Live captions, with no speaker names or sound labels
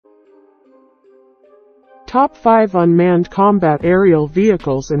Top 5 unmanned combat aerial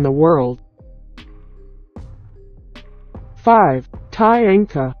vehicles in the world. 5.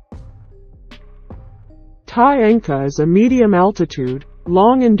 Tyanka. Tyanka is a medium-altitude,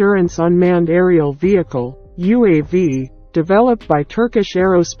 long-endurance unmanned aerial vehicle, UAV, developed by Turkish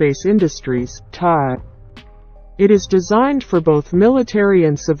Aerospace Industries, TAI. It is designed for both military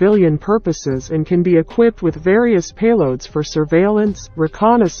and civilian purposes and can be equipped with various payloads for surveillance,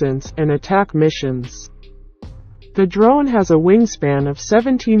 reconnaissance, and attack missions. The drone has a wingspan of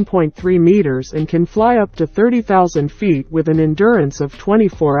 17.3 meters and can fly up to 30,000 feet with an endurance of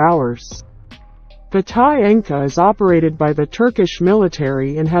 24 hours. The Tyanka is operated by the Turkish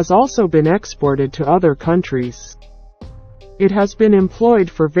military and has also been exported to other countries. It has been employed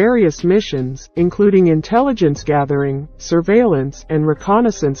for various missions, including intelligence gathering, surveillance, and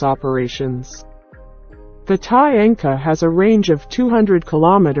reconnaissance operations. The Tyanka has a range of 200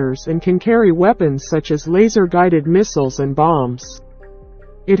 kilometers and can carry weapons such as laser-guided missiles and bombs.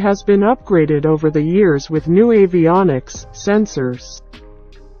 It has been upgraded over the years with new avionics, sensors,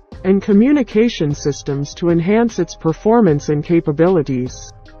 and communication systems to enhance its performance and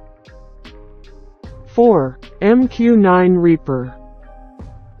capabilities. 4. MQ9 Reaper.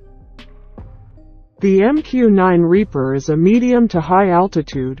 The MQ9 Reaper is a medium to high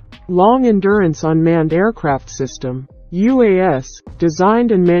altitude, long-endurance unmanned aircraft system, UAS,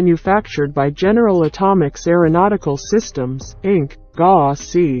 designed and manufactured by General Atomics Aeronautical Systems, Inc.,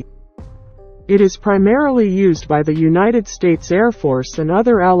 GAC. It is primarily used by the United States Air Force and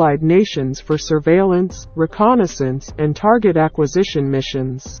other allied nations for surveillance, reconnaissance, and target acquisition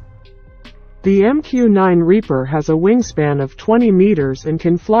missions. The MQ9 Reaper has a wingspan of 20 meters and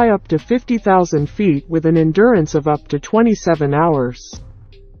can fly up to 50,000 feet with an endurance of up to 27 hours.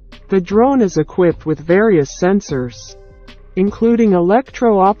 The drone is equipped with various sensors, including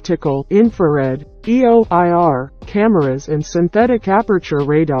electro-optical, infrared, EO/IR, cameras and synthetic aperture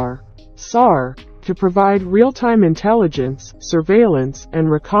radar, SAR, to provide real-time intelligence, surveillance,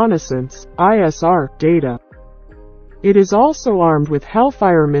 and reconnaissance, ISR, data. It is also armed with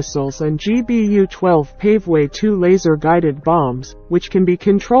Hellfire missiles and GBU-12 Paveway 2 laser-guided bombs, which can be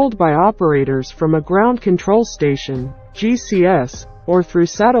controlled by operators from a ground control station, GCS, or through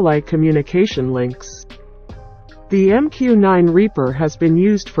satellite communication links. The MQ9 Reaper has been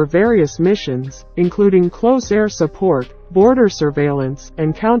used for various missions, including close air support, border surveillance,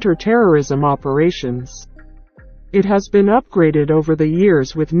 and counter-terrorism operations. It has been upgraded over the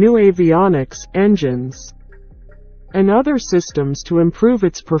years with new avionics, engines, and other systems to improve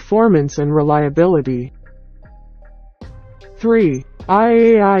its performance and reliability. 3.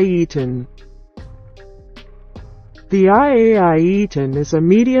 IAI Eaton. The IAI Eaton is a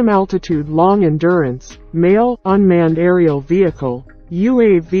medium-altitude long-endurance, male, unmanned aerial vehicle,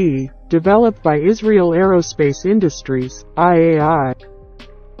 UAV, developed by Israel Aerospace Industries, IAI.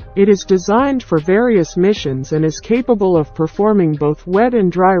 It is designed for various missions and is capable of performing both wet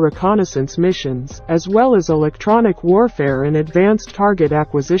and dry reconnaissance missions, as well as electronic warfare and advanced target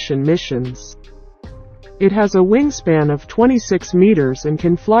acquisition missions. It has a wingspan of 26 meters and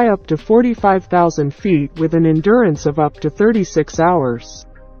can fly up to 45,000 feet with an endurance of up to 36 hours.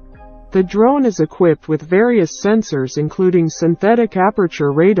 The drone is equipped with various sensors including synthetic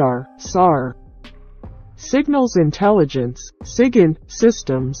aperture radar, SAR, signals intelligence, SIGINT,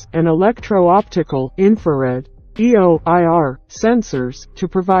 systems, and electro-optical, infrared, EO/IR, sensors, to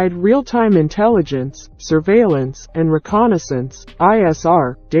provide real-time intelligence, surveillance, and reconnaissance,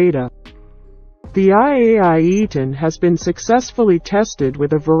 ISR, data. The IAI Eaton has been successfully tested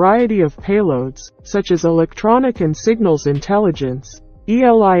with a variety of payloads, such as electronic and signals intelligence,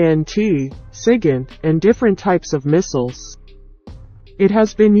 ELINT, SIGINT, and different types of missiles. It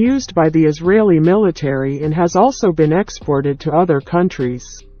has been used by the Israeli military and has also been exported to other countries.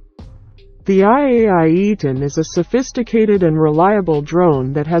 The IAI Eaton is a sophisticated and reliable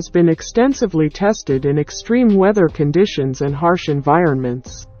drone that has been extensively tested in extreme weather conditions and harsh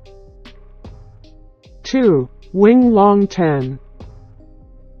environments. 2. Winglong 10.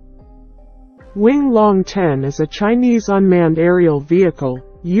 Winglong 10 is a Chinese unmanned aerial vehicle,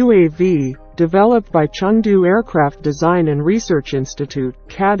 UAV, developed by Chengdu Aircraft Design and Research Institute,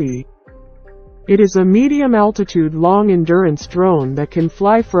 CADI. It is a medium-altitude long-endurance drone that can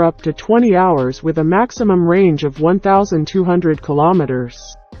fly for up to 20 hours with a maximum range of 1,200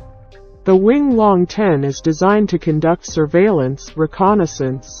 kilometers. The Winglong 10 is designed to conduct surveillance,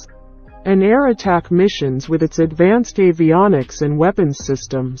 reconnaissance, and air attack missions with its advanced avionics and weapons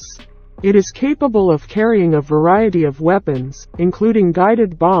systems. It is capable of carrying a variety of weapons, including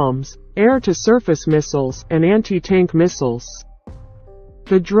guided bombs, air-to-surface missiles, and anti-tank missiles.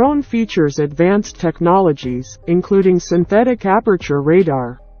 The drone features advanced technologies, including synthetic aperture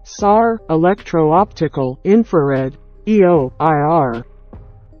radar, SAR, electro-optical, infrared, EO, IR,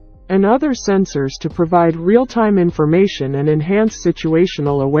 and other sensors to provide real-time information and enhance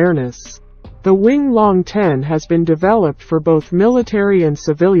situational awareness. The Wing Long 10 has been developed for both military and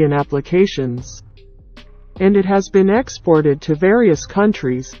civilian applications, and it has been exported to various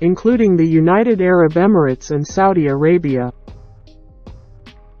countries, including the United Arab Emirates and Saudi Arabia.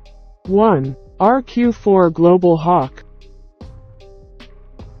 1. RQ4 Global Hawk.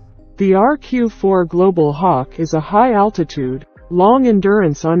 The RQ4 Global Hawk is a high-altitude,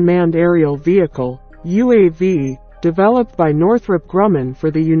 long-endurance unmanned aerial vehicle, UAV, developed by Northrop Grumman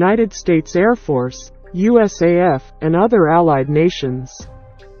for the United States Air Force, USAF, and other allied nations.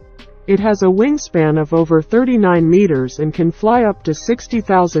 It has a wingspan of over 39 meters and can fly up to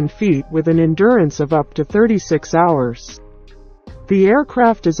 60,000 feet with an endurance of up to 36 hours. The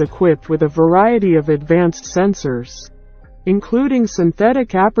aircraft is equipped with a variety of advanced sensors, including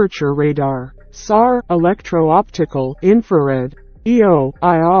synthetic aperture radar, SAR, electro-optical, infrared, EO,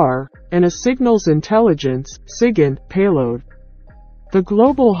 IR, and a signals intelligence (SIGINT) payload. The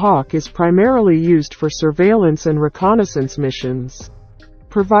Global Hawk is primarily used for surveillance and reconnaissance missions,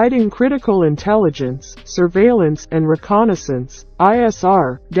 providing critical intelligence, surveillance, and reconnaissance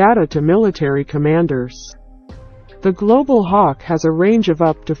 (ISR) data to military commanders. The Global Hawk has a range of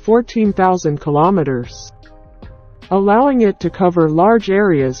up to 14,000 kilometers, allowing it to cover large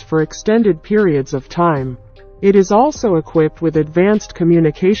areas for extended periods of time. It is also equipped with advanced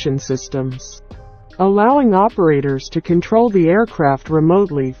communication systems, allowing operators to control the aircraft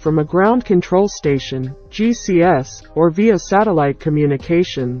remotely from a ground control station, GCS, or via satellite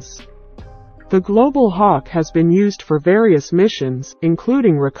communications. The Global Hawk has been used for various missions,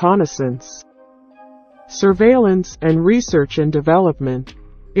 including reconnaissance, surveillance, and research and development.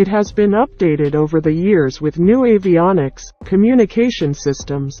 It has been updated over the years with new avionics, communication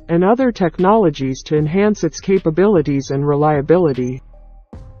systems, and other technologies to enhance its capabilities and reliability.